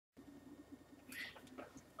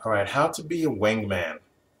All right, how to be a wingman.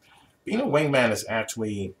 Being a wingman is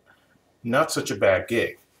actually not such a bad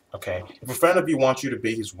gig, okay? If a friend of you wants you to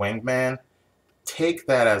be his wingman, take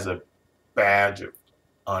that as a badge of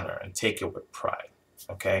honor and take it with pride,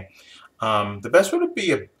 okay? The best way to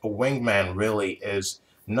be a wingman really is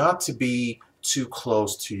not to be too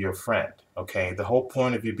close to your friend, okay? The whole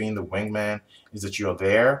point of you being the wingman is that you're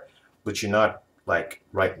there, but you're not like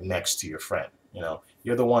right next to your friend, you know?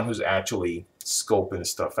 You're the one who's actually scoping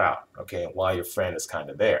stuff out, okay? While your friend is kind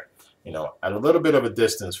of there, you know, at a little bit of a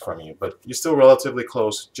distance from you, but you're still relatively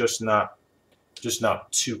close, just not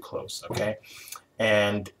too close, okay?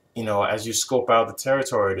 And you know, as you scope out the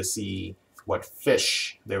territory to see what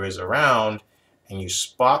fish there is around and you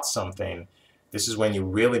spot something, this is when you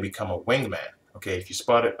really become a wingman. Okay, if you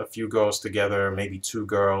spot a few girls together, maybe two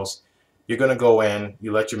girls, you're going to go in,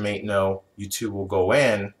 you let your mate know, you two will go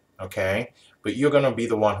in, okay? But you're going to be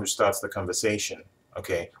the one who starts the conversation,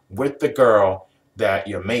 okay, with the girl that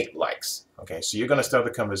your mate likes. Okay, so you're going to start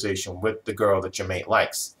the conversation with the girl that your mate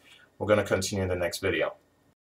likes. We're going to continue in the next video.